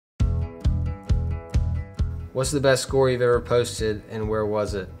What's the best score you've ever posted and where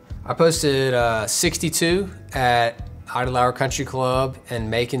was it? I posted 62 at Idlehour Country Club in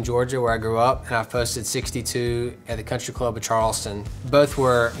Macon, Georgia, where I grew up, and I've posted 62 at the Country Club of Charleston. Both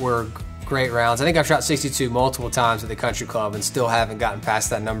were great rounds. I think I've shot 62 multiple times at the Country Club and still haven't gotten past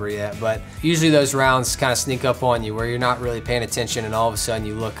that number yet, but usually those rounds kind of sneak up on you where you're not really paying attention and all of a sudden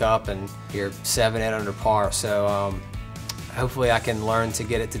you look up and you're 7, 8 under par. So hopefully I can learn to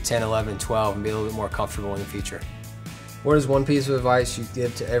get it to 10, 11, 12 and be a little bit more comfortable in the future. What is one piece of advice you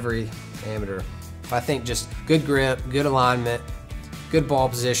give to every amateur? I think just good grip, good alignment, good ball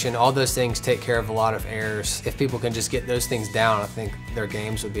position, all those things take care of a lot of errors. If people can just get those things down, I think their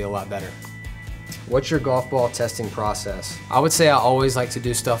games would be a lot better. What's your golf ball testing process? I would say I always like to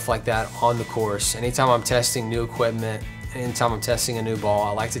do stuff like that on the course. Anytime I'm testing new equipment, anytime I'm testing a new ball,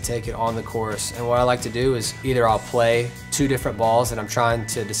 I like to take it on the course. And what I like to do is either I'll play 2 different balls that I'm trying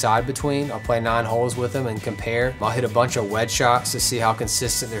to decide between. I'll play 9 holes with them and compare. I'll hit a bunch of wedge shots to see how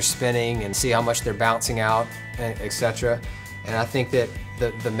consistent they're spinning and see how much they're bouncing out, etc. And I think that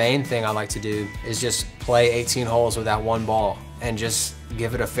the main thing I like to do is just play 18 holes with that one ball and just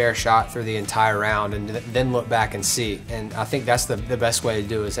give it a fair shot through the entire round and then look back and see. And I think that's the best way to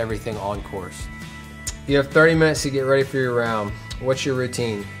do it, is everything on course. You have 30 minutes to get ready for your round. What's your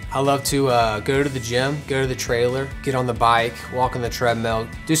routine? I love to go to the gym, go to the trailer, get on the bike, walk on the treadmill,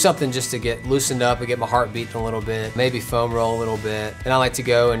 do something just to get loosened up and get my heart beating a little bit, maybe foam roll a little bit. And I like to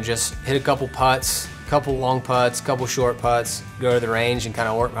go and just hit a couple putts, couple long putts, couple short putts, go to the range and kind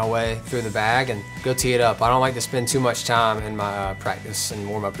of work my way through the bag and go tee it up. I don't like to spend too much time in my practice and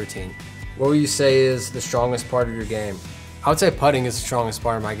warm-up routine. What would you say is the strongest part of your game? I would say putting is the strongest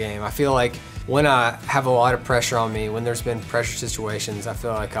part of my game. I feel like when I have a lot of pressure on me, when there's been pressure situations, I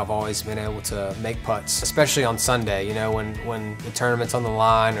feel like I've always been able to make putts, especially on Sunday, you know, when the tournament's on the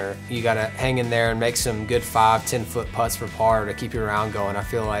line or you gotta hang in there and make some good 5, 10-foot putts for par to keep your round going. I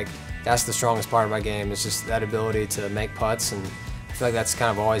feel like that's the strongest part of my game, is just that ability to make putts, and I feel like that's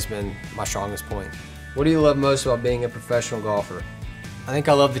kind of always been my strongest point. What do you love most about being a professional golfer? I think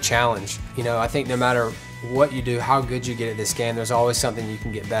I love the challenge. You know, I think no matter what you do, how good you get at this game, there's always something you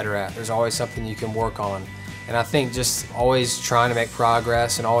can get better at. There's always something you can work on. And I think just always trying to make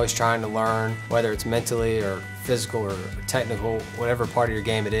progress and always trying to learn, whether it's mentally or physical or technical, whatever part of your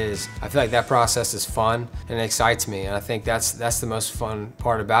game it is, I feel like that process is fun and it excites me. And I think that's the most fun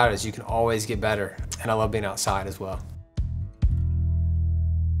part about it, is you can always get better. And I love being outside as well.